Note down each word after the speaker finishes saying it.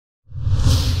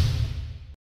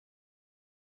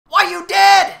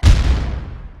ZGRWhyUDead!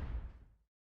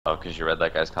 Oh, because you read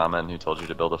that guy's comment who told you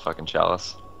to build a fucking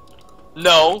chalice?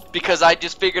 No, because I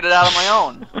just figured it out on my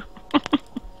own.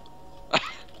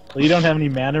 Well, you don't have any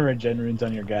mana regenerants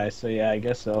on your guys, so yeah, I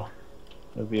guess so.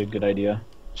 That'd be a good idea.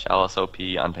 Chalice OP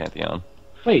on Pantheon.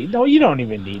 Wait, no, you don't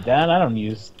even need that. I don't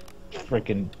use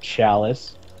frickin'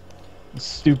 chalice. It's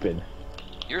stupid.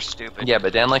 You're stupid. Yeah,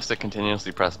 but Dan likes to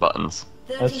continuously press buttons.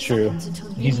 That's true.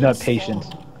 He's not patient.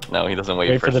 No, he doesn't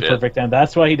Wait for the shit. perfect time.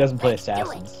 That's why he doesn't play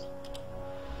assassins.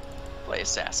 Play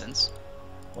assassins.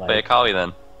 Play a Kali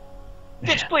then.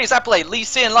 Bitch, please, I play Lee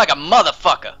Sin like a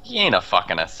motherfucker. He ain't a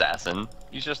fucking assassin.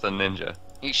 He's just a ninja.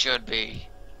 He should be.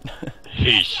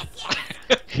 He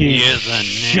is a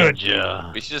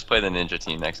ninja. We should just play the ninja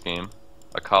team next game.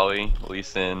 Akali, Lee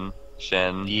Sin,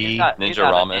 Shen, Yi. He's Ninja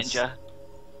not a Ramus. ninja.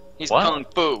 He's What? Kung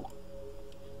Fu.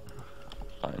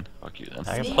 Fine, fuck you then.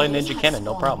 I can play Ninja Kennen,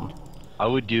 no problem. I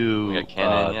would do We got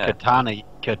Kennen, yeah.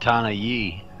 Katana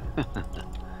Yi.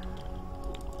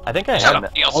 I think I Shut have.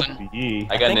 up, Nielsen. LPE.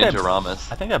 I got think Ninja I-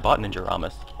 Ramus. I think I bought Ninja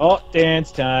Ramus. Oh,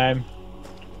 dance time.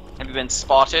 Have you been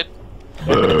spotted?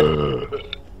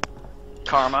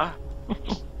 Karma.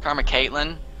 Karma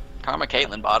Caitlyn. Karma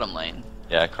Caitlyn bottom lane.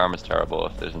 Yeah, Karma's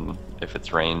terrible if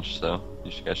it's ranged, so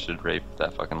you guys should rape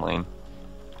that fucking lane.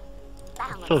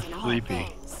 So sleepy.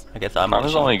 I guess I'm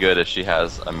Karma's only good if she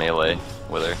has a melee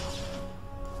with her.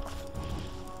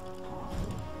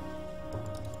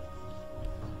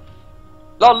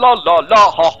 La la la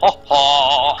la ha ha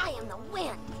ha. I am the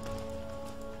wind.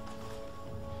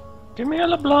 Give me a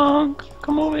Leblanc.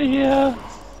 Come over here.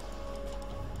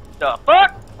 The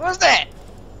fuck? What's that?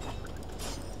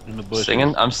 In the bush.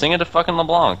 I'm singing to fucking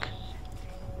Leblanc.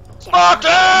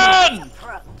 Spartan!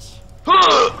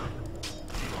 Approach.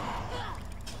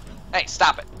 Hey,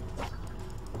 stop it.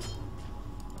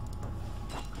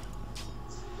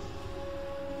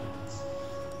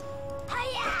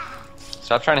 Hiya!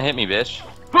 Stop trying to hit me, bitch.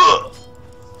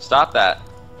 Stop that.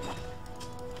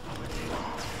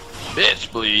 Bitch,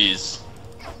 please.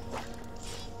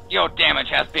 Your damage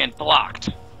has been blocked.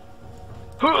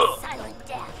 Silent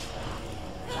death.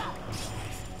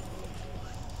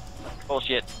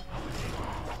 Bullshit.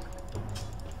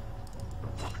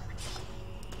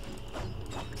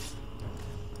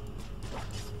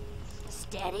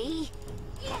 Steady.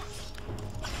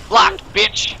 Blocked,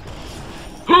 bitch.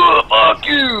 Fuck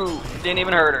you. Didn't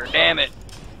even hurt her. Damn it.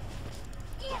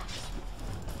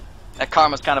 That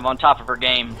Karma's kind of on top of her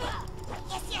game.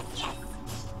 Yes, yes,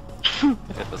 yes.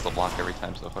 I've hit this Leblanc every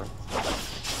time so far.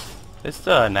 This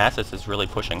Nasus is really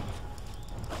pushing.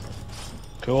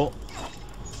 Cool.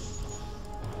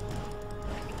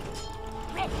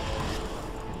 Ready.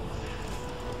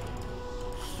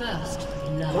 First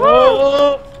love.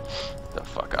 Oh! Get the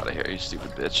fuck out of here, you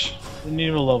stupid bitch. We need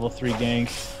a level 3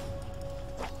 gank.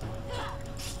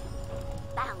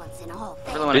 Balance in all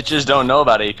things. Really wanna Bitches don't know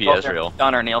about AP Ezreal.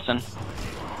 Gunner Nielsen.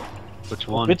 Which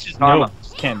one? Bitches Karma. no,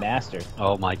 just can't master.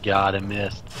 Oh my god, I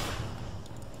missed.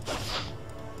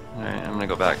 Alright, I'm gonna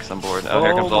go back because I'm bored. Oh,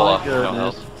 here comes Olaf. No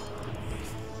help. goodness.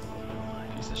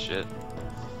 Piece of shit.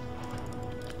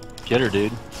 Get her,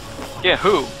 dude. Yeah,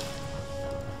 who?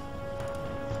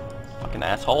 Fucking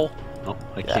asshole. Oh,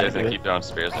 I He's can't do gonna it. keep throwing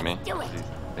spears at me. Let's do it.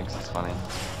 He thinks it's funny.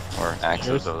 Or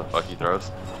axes, whatever the fuck he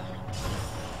throws.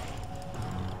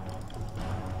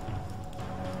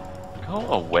 Go Charge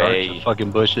away. the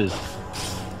fucking bushes.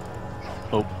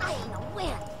 Oh, I am the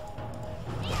wind.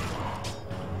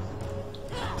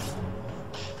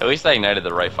 At least I ignited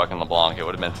the right fucking LeBlanc. It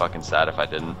would have been fucking sad if I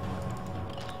didn't.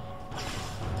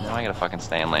 Now I gotta fucking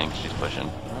stay in lane because she's pushing.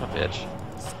 What a bitch.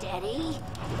 Steady.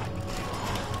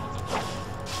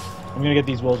 I'm gonna get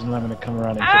these wolves and I'm gonna come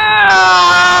around and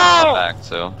I'm back,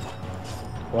 so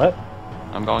What?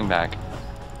 I'm going back.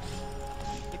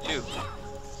 Me too.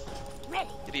 Ready.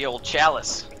 To the old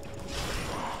chalice.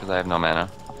 Because I have no mana.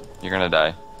 You're gonna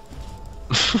die.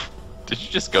 Did you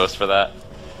just ghost for that?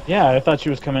 Yeah, I thought she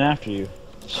was coming after you.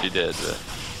 She did, but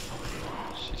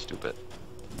she's stupid.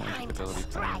 Time to Ability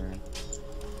strike. power.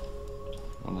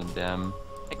 On the dem.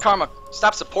 Hey, Karma,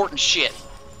 stop supporting shit.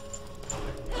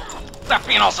 Stop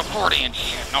being all supporting and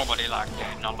shit. Nobody like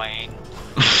that in the lane.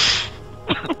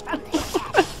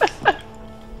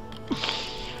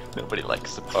 Nobody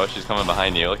likes. Oh, she's coming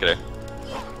behind you. Look at her.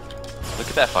 Look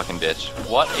at that fucking bitch.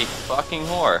 What a fucking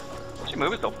whore. She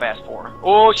moving so fast for her.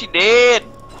 Oh, she did.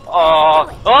 Oh,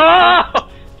 oh,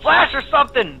 flash or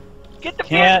something. Get the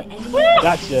Can't. bitch.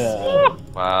 Gotcha.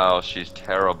 Wow, she's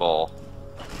terrible.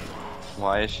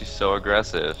 Why is she so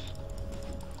aggressive?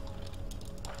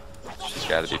 She's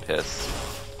gotta be pissed.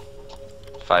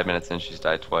 5 minutes in, she's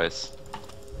died twice.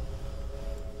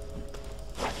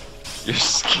 Your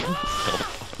skin.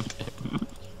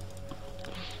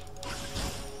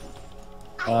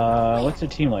 What's your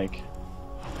team like?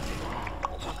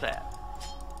 What's that?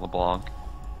 LeBlanc.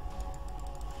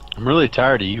 I'm really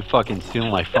tired of you fucking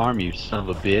stealing my farm, you son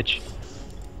of a bitch.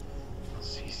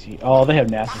 CC. Oh, they have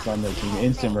Nasus on their team.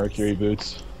 Instant Mercury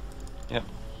boots. Yep.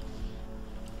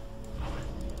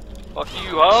 Fuck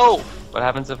you, ho! What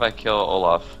happens if I kill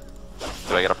Olaf?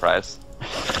 Do I get a prize?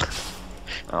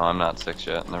 Oh, I'm not 6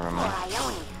 yet. Never mind.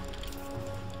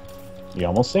 You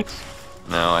almost 6?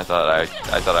 No, I thought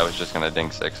I was just gonna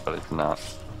ding 6, but it's not.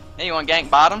 Hey, you want gank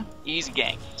bottom? Easy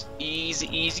ganks.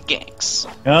 Easy ganks.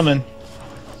 Coming.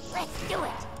 Let's do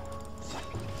it.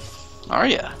 Are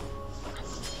ya?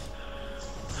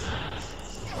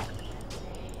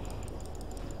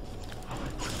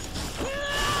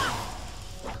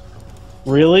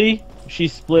 Really? She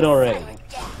split already.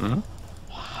 Hmm?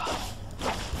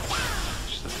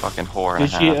 She's a fucking whore and a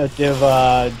Did she?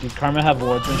 half. Did Karma have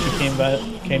wards when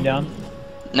she came down?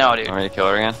 No, dude. Want me to kill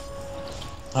her again?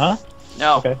 Huh?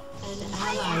 No. Okay. An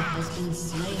ally has been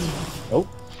slain. Oh,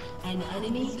 An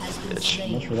enemy has been Bitch. much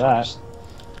slain. for that.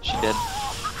 She did.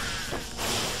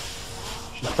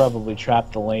 She's probably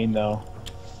trapped the lane though.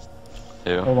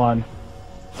 Who? Hold on.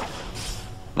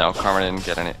 No, Karma didn't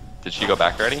get any. Did she go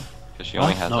back already? Because she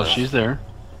only has. No, she's there.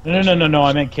 No.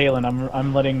 I meant Caitlyn.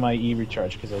 I'm letting my E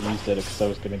recharge because I used it because I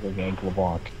was gonna go gank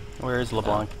LeBlanc. Where is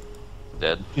LeBlanc?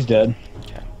 dead. She's dead.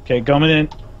 Okay. Okay, coming in.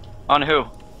 On who?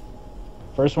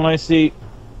 First one I see.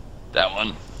 That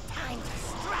one. Time to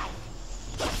strike.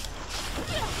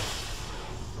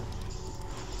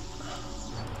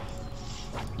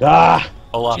 Ah!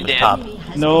 Olaf She is did. top. Enemy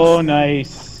has No, been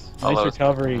nice. Nice Although-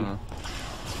 recovery. Mm.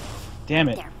 Damn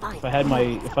it. They're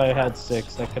fine. If I had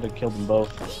 6, I could have killed them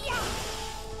both.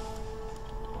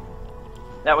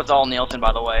 That was all Nielsen,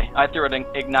 by the way. I threw an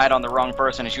ignite on the wrong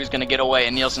person, and she was gonna get away,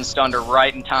 and Nielsen stunned her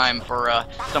right in time for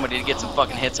somebody to get some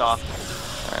fucking hits off.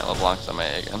 Alright, LeBlanc's on my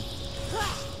A again.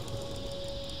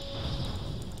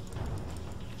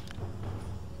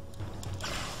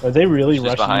 Are they really She's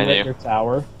rushing behind you you. at your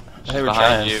tower? She's They were behind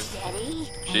trying. you. Steady.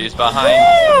 She's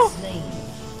behind. slain.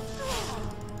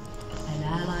 An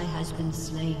ally has been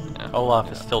slain.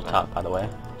 Olaf is still top, by the way.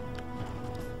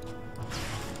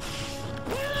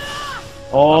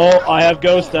 Oh, I have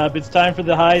Ghost up. It's time for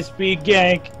the high speed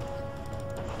gank.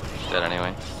 She's dead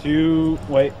anyway.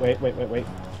 Wait.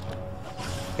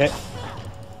 Okay.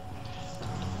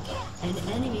 An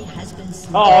enemy has been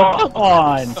slain. Oh, come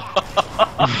on.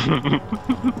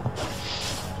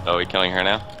 Oh, we killing her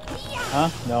now? Huh?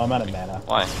 No, I'm out of mana.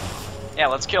 Why? Yeah,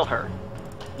 let's kill her.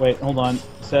 Wait, hold on.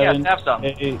 7, have some.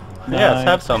 8, 9. Yeah, let's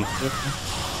have some.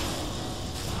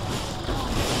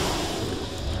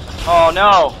 Oh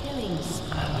no! Killing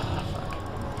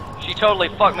spree. She totally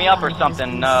fucked me up or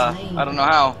something. I don't know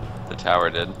how. The tower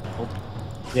did.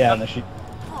 Yeah, and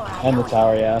the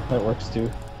tower, yeah, that works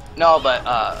too. No, but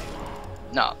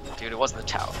no, dude, it wasn't the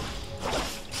tower.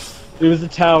 It was the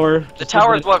tower. The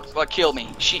tower is what killed me.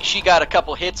 She got a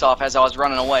couple hits off as I was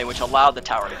running away, which allowed the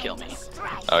tower to kill me.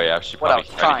 Oh yeah, she What I probably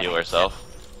was tried trying. to heal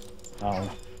herself.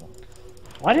 Oh.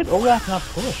 Why did Olaf not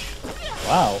push?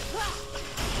 Wow.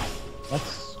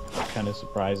 That's kind of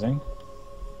surprising.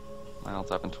 My ult's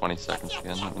up in 20 seconds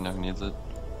again. Let me know who needs it.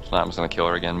 If not, I'm just gonna kill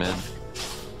her again mid.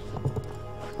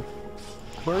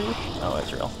 Where are you? Oh,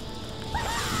 Ezreal.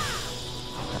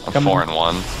 I'm Come 4 on. and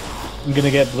 1. I'm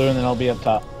gonna get blue and then I'll be up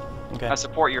top. Okay. I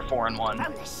support your 4-1.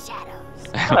 From the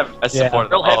shadows. I support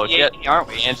Real Oh, heavy she AD, aren't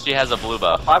we? and she has a blue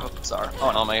buff. 5 of us are.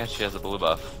 Oh, Oh my god, she has a blue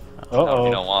buff. Uh No, you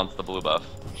oh. don't want the blue buff.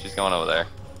 She's going over there.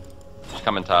 She's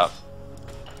coming top.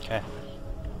 Okay.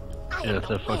 Yeah, it's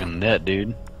that fucking net,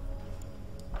 dude.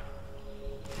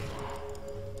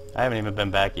 I haven't even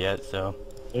been back yet, so.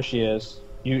 There she is.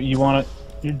 You want it?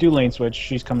 You do lane switch.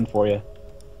 She's coming for you.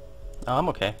 Oh, I'm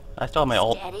okay. I still have my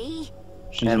ult. Steady.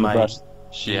 She's And in the my- brush.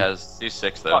 She's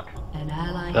 6 though. fuck. An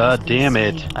ally has been Damn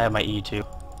it. slain. I have my E too.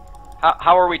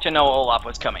 How are we to know Olaf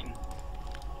was coming?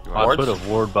 You I want- put a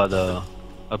ward by the.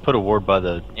 I put a ward by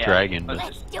the Yeah, dragon, let's but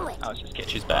Let's do it. I was just kidding.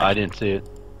 She's back. I didn't see it.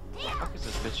 What the fuck is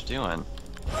this bitch doing?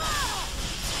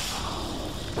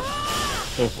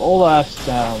 So if Olaf's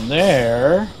down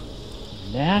there,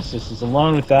 Nasus is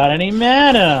alone without any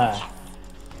mana.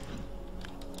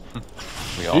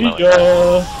 We all know See it.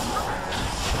 ya.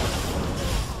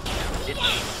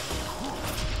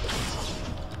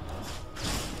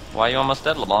 Why are you almost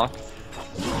dead, LeBlanc?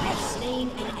 You have slain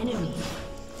an enemy.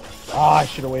 Ah, I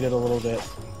should have waited a little bit.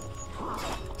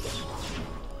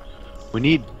 We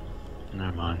need.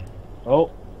 Never mind.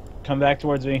 Oh, come back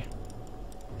towards me.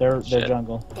 They're Shit.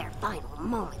 jungle. Their final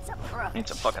moments of growth. Need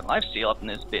some fucking lifesteal up in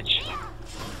this bitch.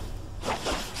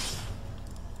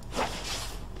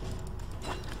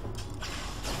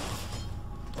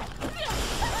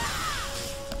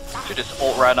 Should just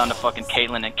ult right onto fucking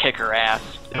Caitlyn and kick her ass.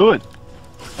 Do it.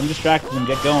 I'm distracting them.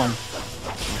 Get going.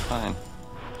 Fine.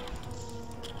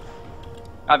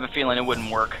 I have a feeling it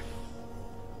wouldn't work.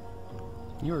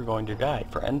 You are going to die,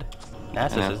 friend.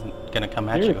 Nasus Yeah. isn't gonna come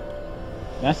at Here. you.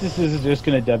 Nasus is just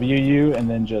gonna W you and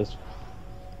then just.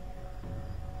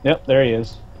 Yep, there he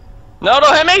is. No,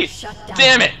 don't hit me! Shut down.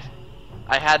 Damn it!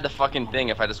 I had the fucking thing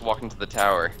if I just walked into the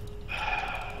tower.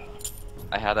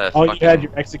 I had a Oh, fucking... you had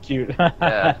your execute.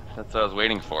 Yeah, that's what I was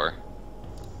waiting for.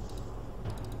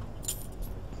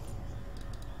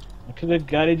 I could have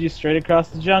guided you straight across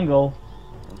the jungle.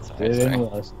 That's what Didn't I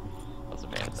listen.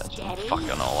 wasn't paying attention. Steady. Fucking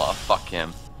Olaf. Fuck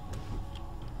him.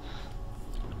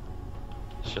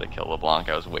 Should have killed Leblac.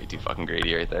 I was way too fucking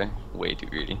greedy right there. Way too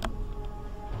greedy.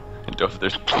 And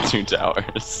there's 2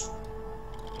 towers.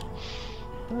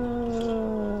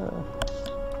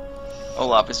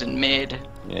 Olaf is in mid.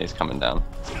 Yeah, he's coming down.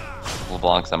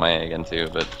 LeBlanc's MIA again too,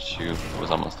 but Shu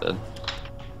was almost dead.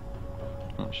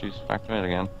 Oh, Shu's back to mid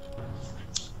again.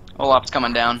 Olaf's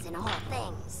coming down. In all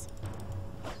things.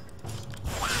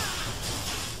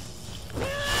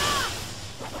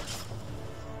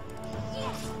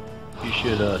 You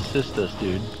should assist us,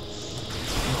 dude.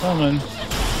 I'm coming.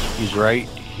 He's right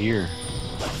here.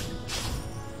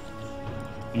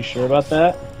 You sure about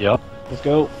that? Yep. Let's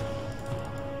go.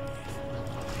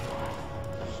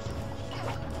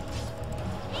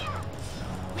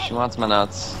 She wants my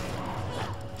nuts.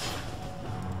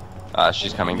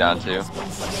 She's coming down too.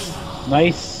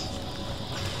 Nice.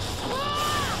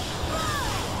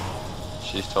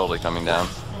 She's totally coming down.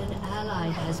 An ally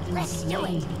has been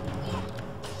slain.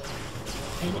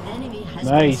 An enemy has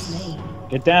Nice. been slain.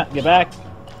 Get down. Get back.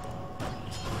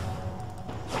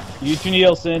 You two,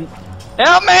 Nielsen.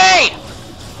 Help me!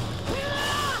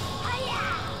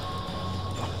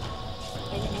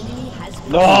 An enemy has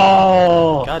been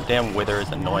No. Goddamn Wither is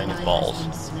annoying as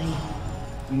balls.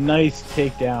 Nice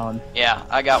takedown. Yeah,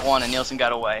 I got one and Nielsen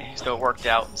got away, so it worked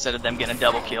out instead of them getting a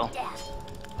double kill.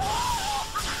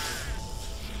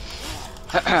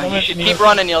 You should keep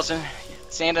running, Nielsen.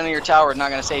 Sand under your tower is not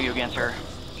going to save you against her.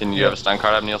 Can you have a stun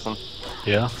card up, Nielsen?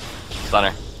 Yeah.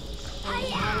 Stun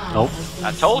her. Nope.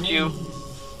 I told you.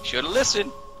 Should have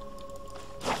listened.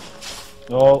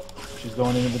 Oh, she's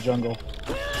going into the jungle.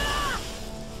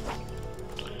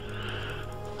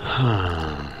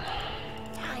 Time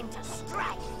to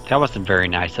strike. That wasn't very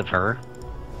nice of her.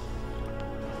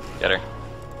 Get her.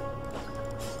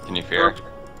 Can you fear her?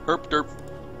 Herp derp.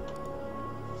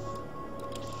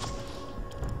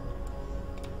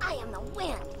 I am the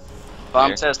wind. Bomb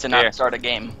Here. says to not Here. start a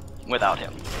game without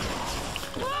him.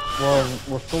 Well,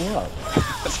 we're full up.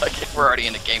 It's like if we're already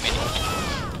in the game anyway.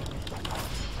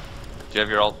 Do you have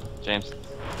your ult, James?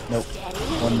 Nope.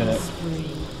 1 minute.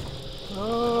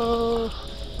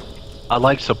 I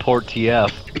like support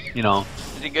TF. You know,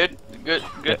 Is he good? Good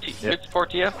Yeah. good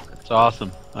support to you? it's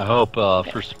awesome. I hope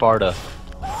for Sparta.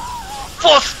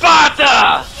 For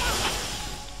Sparta!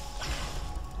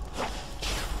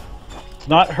 It's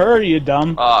not her, you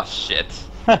dumb. Oh shit.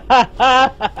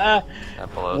 That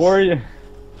blows. Warrior.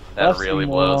 That That's really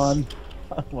the blows. moron.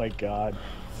 Oh my god.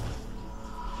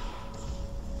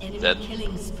 enemy Dead.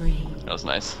 killing spree. That was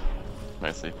nice.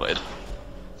 Nicely played.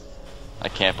 I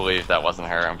can't believe that wasn't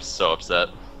her. I'm so upset.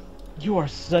 You are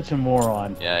such a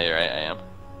moron. Yeah, you're right. I am.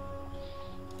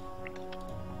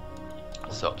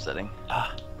 So upsetting.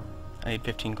 I need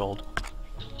 15 gold.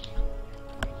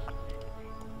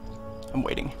 I'm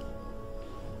waiting.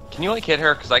 Can you like hit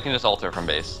her? Cause I can just ult her from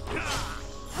base.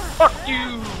 Fuck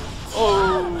you!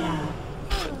 Oh!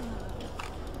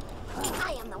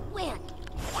 I am the wind.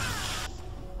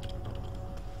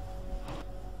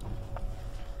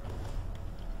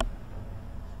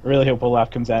 I really hope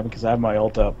Olaf comes at me because I have my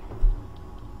ult up.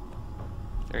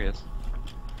 There he is.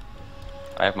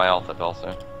 I have my ult up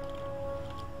also.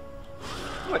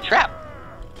 Ooh, a trap.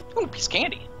 Ooh, piece of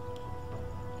candy.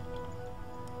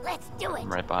 Let's do it.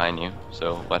 I'm right behind you,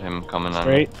 so let him come in on.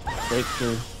 Straight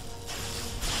through.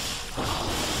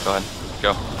 Go ahead.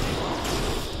 Go.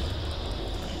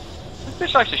 This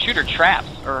bitch likes to shoot her traps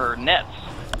or her nets.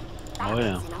 Oh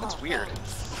yeah. That's weird.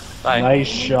 Bye. Nice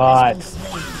shot.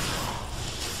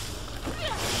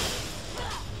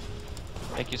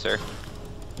 Thank you, sir.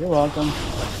 You're welcome.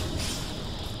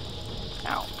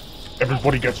 Ow.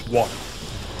 Everybody gets one.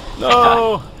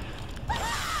 No!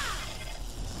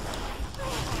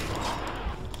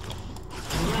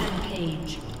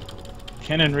 Rampage.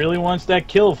 Kennen really wants that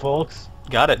kill, folks.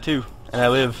 Got it too, and I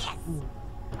live.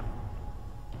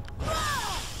 This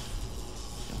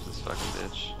fucking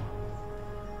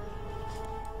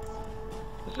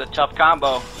This is a tough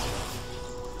combo.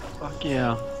 Fuck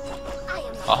yeah. I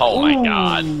am the Oh my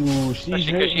god. Ooh, she's Especially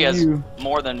because hitting she has you.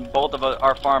 more than both of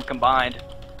our farm combined.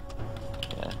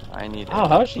 Yeah, I need Oh,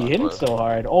 how's she hitting so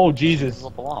hard? Oh, Jesus.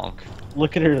 LeBlanc.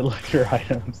 Look at her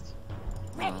items.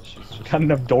 She's just Got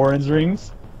enough Doran's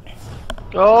rings?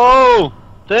 Oh,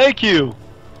 thank you.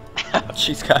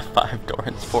 She's got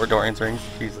 4 Doran's rings.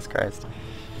 Jesus Christ.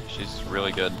 she's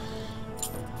really good.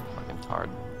 Fucking hard.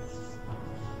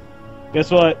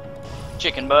 Guess what?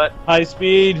 Chicken butt. High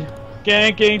speed.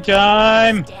 Ganking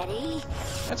time! steady.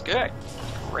 That's good.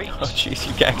 Great. Oh jeez,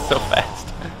 you gang so fast.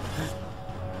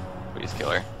 Please kill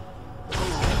her.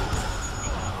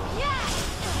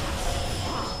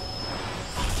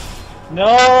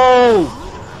 No!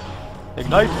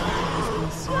 Ignite!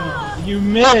 You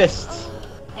missed!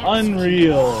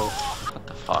 Unreal. What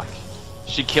the fuck?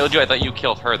 She killed you? I thought you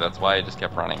killed her, that's why I just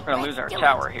kept running. We're gonna lose our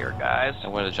tower here, guys. I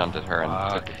would have jumped at her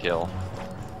and took the kill.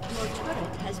 Your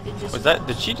turret has been destroyed. Was that,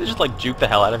 did she just like juke the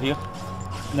hell out of you?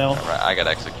 No, Right, I got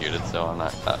executed, so I'm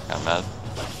not that kind of mad.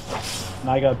 and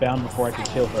I got bound before I could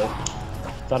kill her.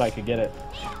 Thought I could get it.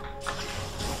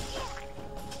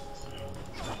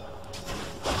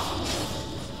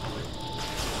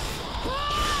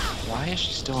 Why is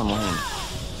she still in lane?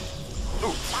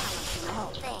 Balancing the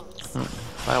whole thing.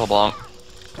 Bye, LeBlanc.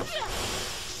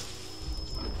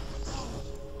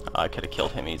 I could have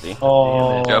killed him easy.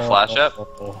 Oh. Do you have flash up?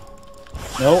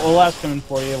 No, Olaf's coming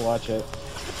for you. Watch it.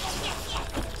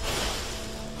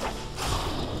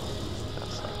 That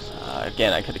sucks.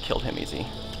 Again, I could have killed him easy.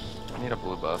 I need a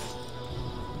blue buff.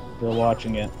 They're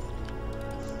watching it.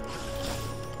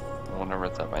 Whenever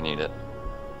it's up, I need it.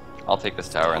 I'll take this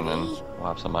tower and then we'll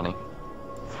have some money.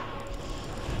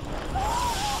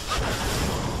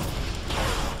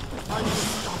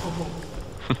 Unstoppable.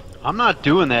 I'm not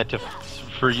doing that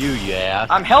for you, you ass.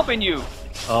 I'm helping you.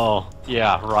 Oh,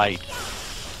 yeah, right.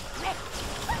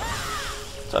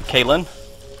 What's up, Caitlyn?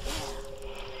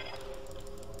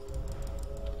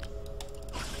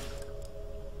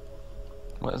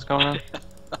 What is going on?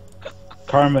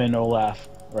 Karma and Olaf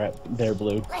are at their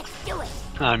blue. Let's do it.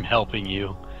 I'm helping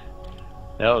you.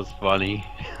 That was funny.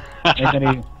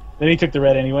 And then he took the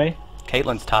red anyway.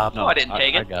 Caitlyn's top. No, I didn't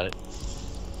take I it. got it.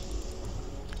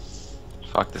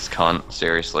 Fuck this cunt,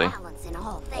 seriously. Balancing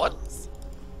all things. What?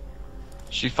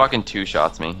 She fucking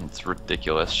two-shots me. It's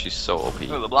ridiculous. She's so OP.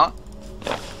 Ooh, LeBlanc.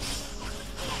 Yeah.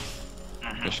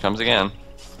 Here she comes again.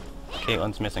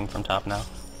 Caitlyn's missing from top now.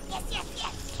 Yes, yes,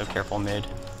 yes. So careful mid.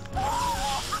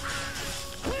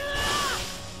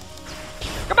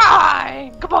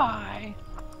 Goodbye. Goodbye.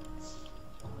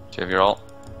 Do you have your ult?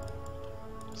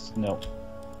 No.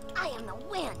 I am the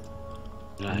wind.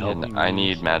 Can I help you? I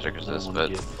need magic resist, I wanna but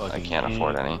get I fucking can't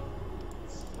afford any.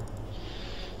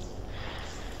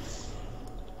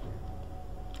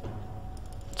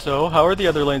 So, how are the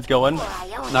other lanes going? For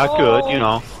I own Not good, you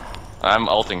know. I'm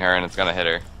ulting her and it's gonna hit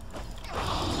her.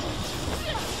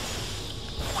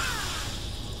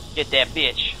 Get that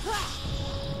bitch.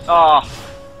 Oh,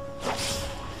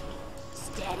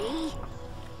 steady.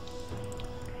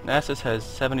 Nasus has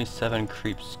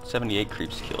 78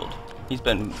 creeps killed. He's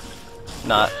been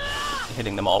not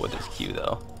hitting them all with his Q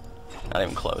though. Not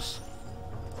even close.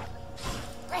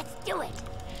 Let's do it.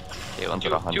 Caitlyn's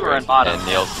at You 100 were in bottom. and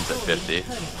Nielsen's at 50.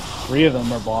 3 of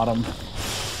them are bottom.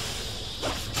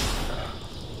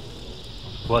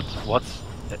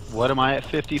 What am I at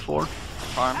 50 for?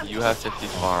 farm. You have 50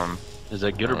 farm. Is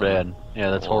that good or bad?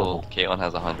 Yeah, that's horrible. Caitlyn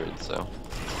has 100, so.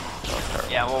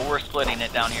 Yeah, well, we're splitting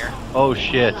it down here Oh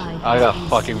shit, I got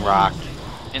fucking rocked.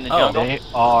 in the Oh. jungle. They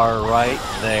are right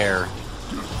there.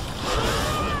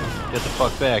 Get the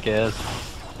fuck back, Ez.